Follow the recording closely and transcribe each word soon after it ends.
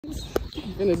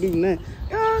Gonna do nothing.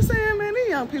 You know what I'm saying, man? These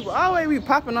young people always be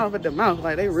popping off at the mouth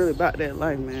like they really about that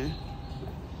life, man.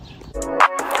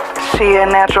 She a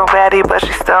natural baddie, but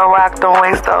she still rock the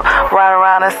wings though. Ride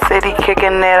around the city,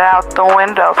 kicking it out the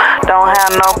window. Don't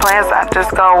have no plans, I just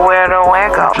go where the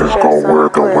wind goes.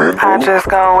 I just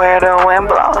go where the wind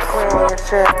blows.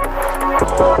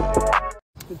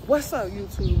 What's up,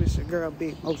 YouTube? It's your girl,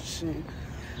 Big Motion.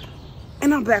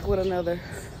 And I'm back with another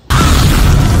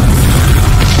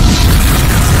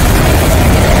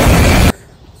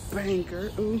banger.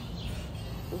 Ooh.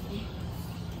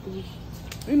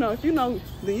 You know, if you know,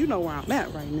 then you know where I'm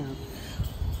at right now.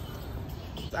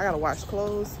 I gotta wash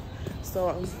clothes,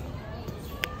 so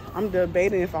I'm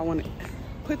debating if I want to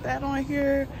put that on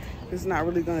here. It's not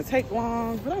really gonna take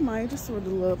long, but I might just sort of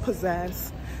a little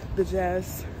pizzazz, the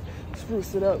jazz,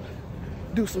 spruce it up,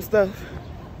 do some stuff.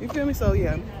 You feel me? So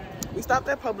yeah, we stopped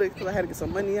at Publix because I had to get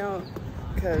some money out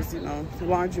because, you know, the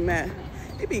laundromat,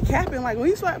 it be capping. Like when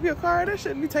you swipe your card, that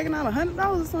shit be taking out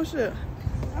 $100 or some shit.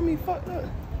 I mean, fucked up.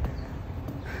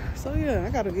 So yeah, I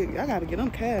gotta get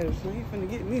them cash. They ain't finna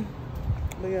get me.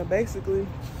 But yeah, basically,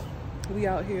 we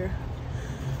out here.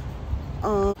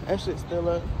 That shit's still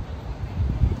up.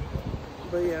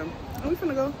 But yeah, we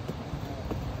finna go.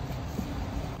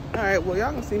 All right, well,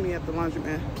 y'all gonna see me at the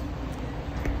laundromat.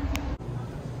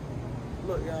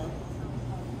 Look, y'all.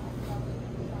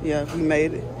 Yeah, we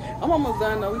made it. I'm almost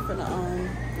done though. We finna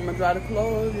I'm gonna dry the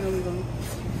clothes. You know, we gonna,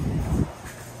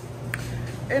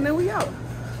 and then we out.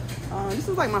 This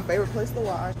is like my favorite place to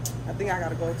wash. I think I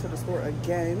gotta go to the store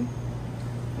again.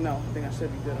 No, I think I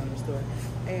should be good on the store.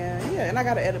 And yeah, and I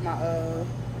gotta edit my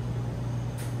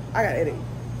I gotta edit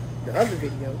the other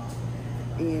video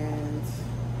and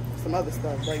some other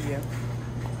stuff. But yeah,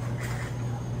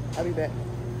 I'll be back.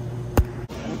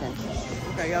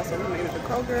 Okay, y'all. So we made it to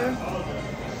Kroger.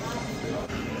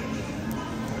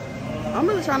 I'm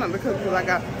really trying not to cook because I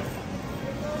got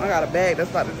a bag that's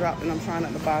about to drop, and I'm trying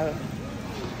not to buy,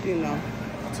 you know,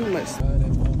 too much.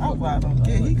 Oh wow,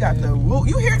 yeah, he got the whoop.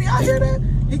 You hear? Y'all hear that?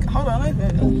 Hold on, like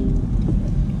that.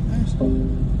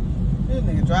 This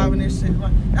nigga driving this shit.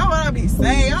 Like, that's what I be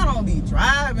saying. I don't be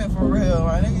driving for real,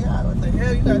 right? Nigga, what the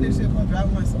hell you got this shit for?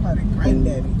 Driving like somebody's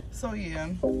granddaddy. So yeah,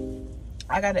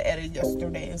 I gotta edit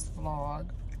yesterday's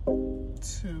vlog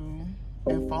too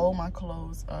and fold my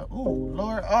clothes up. Ooh,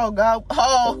 Lord, oh God,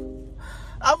 oh,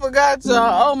 I forgot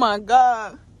y'all. Oh my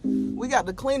God, we got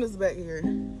the cleaners back here.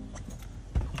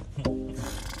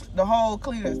 The whole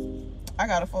cleaners. I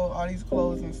gotta fold all these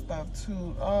clothes and stuff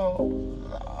too.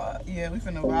 Oh, yeah, we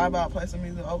finna vibe out, play some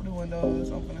music, open the windows,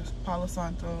 open the Palo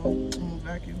Santo. I'm gonna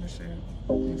vacuum the shit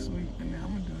and sweep, and then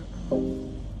I'm gonna do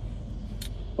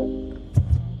it.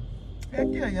 Heck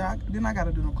yeah, y'all. Then I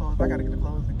gotta do the clothes. I gotta get the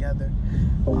clothes together.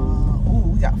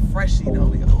 Ooh, we got Freshie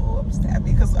though. I'm just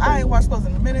happy because I ain't washed clothes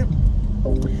in a minute.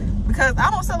 Because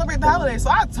I don't celebrate the holidays, so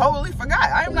I totally forgot.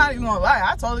 I am not even gonna lie.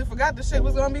 I totally forgot the shit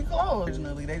was gonna be closed.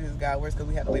 Originally, they just got worse because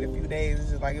we had to wait a few days.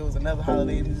 It's just like it was another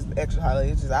holiday, and just extra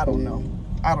holiday. It's just I don't know.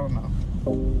 I don't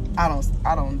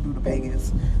do the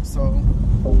pagans, so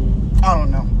I don't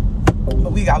know.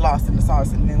 But we got lost in the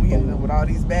sauce, and then we ended up with all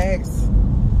these bags.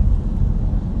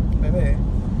 Baby.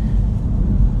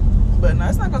 But no,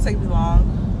 it's not gonna take me long.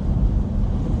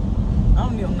 I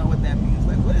don't even know what that means.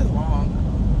 Like, what is long?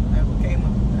 Like, who came up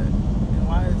with that? And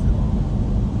why is it long?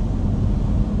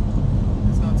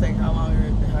 It's gonna take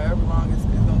however long it's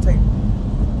gonna take.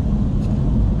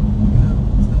 You know,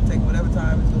 it's gonna take whatever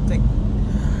time it's gonna take.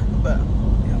 But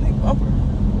yeah, they bumper.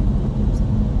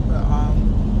 But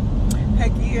heck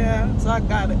yeah. So I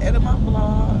gotta edit my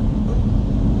vlog.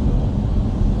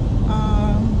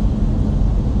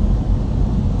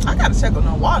 I gotta check on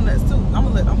the walnuts too. We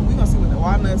gonna see what the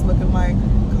walnuts looking like,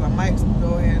 because I might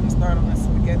go ahead and start on the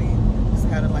spaghetti. Just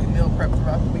had to like meal prep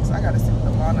throughout the week, so I gotta see what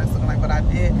the walnuts looking like. But I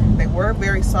did. They were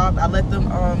very soft. I let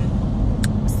them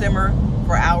simmer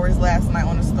for hours last night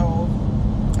on the stove,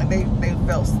 and they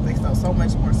felt so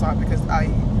much more soft because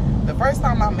the first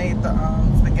time I made the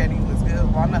spaghetti was good.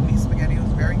 Walnut meat spaghetti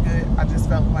was very good. I just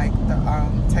felt like the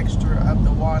texture of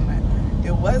the walnut,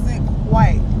 it wasn't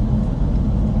quite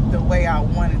the way I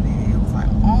wanted it. It was like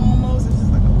almost, it's just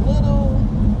like a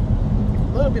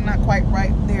little bit not quite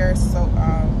right there. So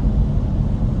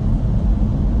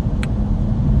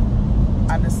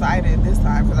I decided this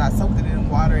time, because I soaked it in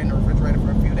water in the refrigerator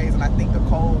for a few days, and I think the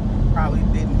cold probably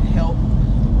didn't help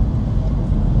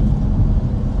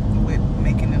with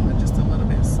making them just a little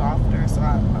bit softer. So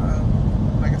I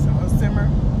like I said, I'll simmer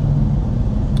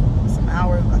some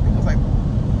hours. I think it was like,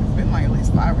 it's been like at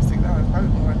least 5 or 6 hours,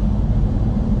 probably more.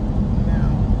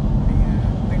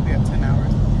 10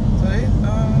 hours. So they, I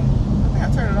think I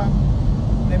turned it off.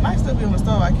 They might still be on the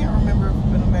stove. I can't remember if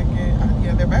putting them back in.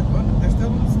 Yeah, they're back on. They're still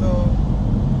on the stove.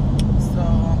 So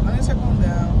I'm gonna check on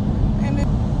them, and then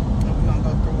we're gonna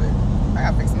go through it. I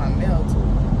gotta fix my nail too.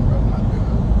 Bro, my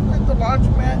girl at the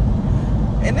laundromat,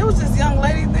 and there was this young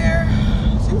lady there.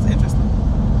 She was interesting.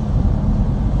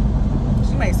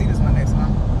 She may see this one next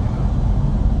time. You know,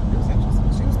 it was interesting.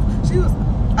 She was.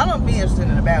 I don't be interested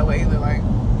in a bad way either. Like,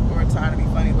 we're trying to be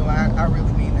funny, but like, I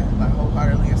really mean that, like,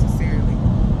 wholeheartedly and sincerely.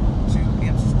 She was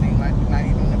interesting, like, not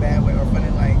even in a bad way or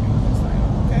funny, like, just like,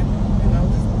 okay, you know,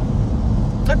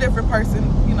 just a different person,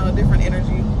 you know, a different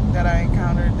energy that I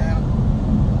encountered that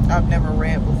I've never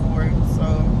read before.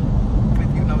 So,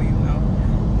 if you know, you know.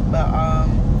 But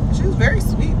she was very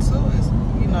sweet too. It's,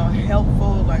 you know,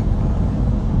 helpful, like,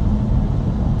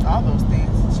 all those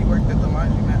things. She worked at the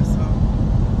laundromat, so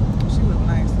she was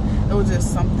nice. It was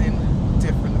just something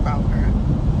different about her,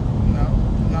 you know.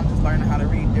 And I'm just learning how to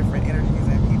read different energies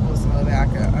in people so that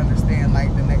I can understand,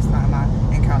 like, the next time I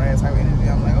encounter that type of energy,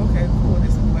 I'm like, okay, cool,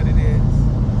 this is what it is.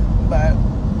 But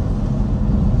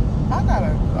I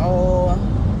gotta go.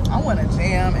 I want to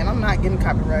jam, and I'm not getting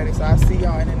copyrighted, so I'll see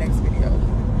y'all in the next video.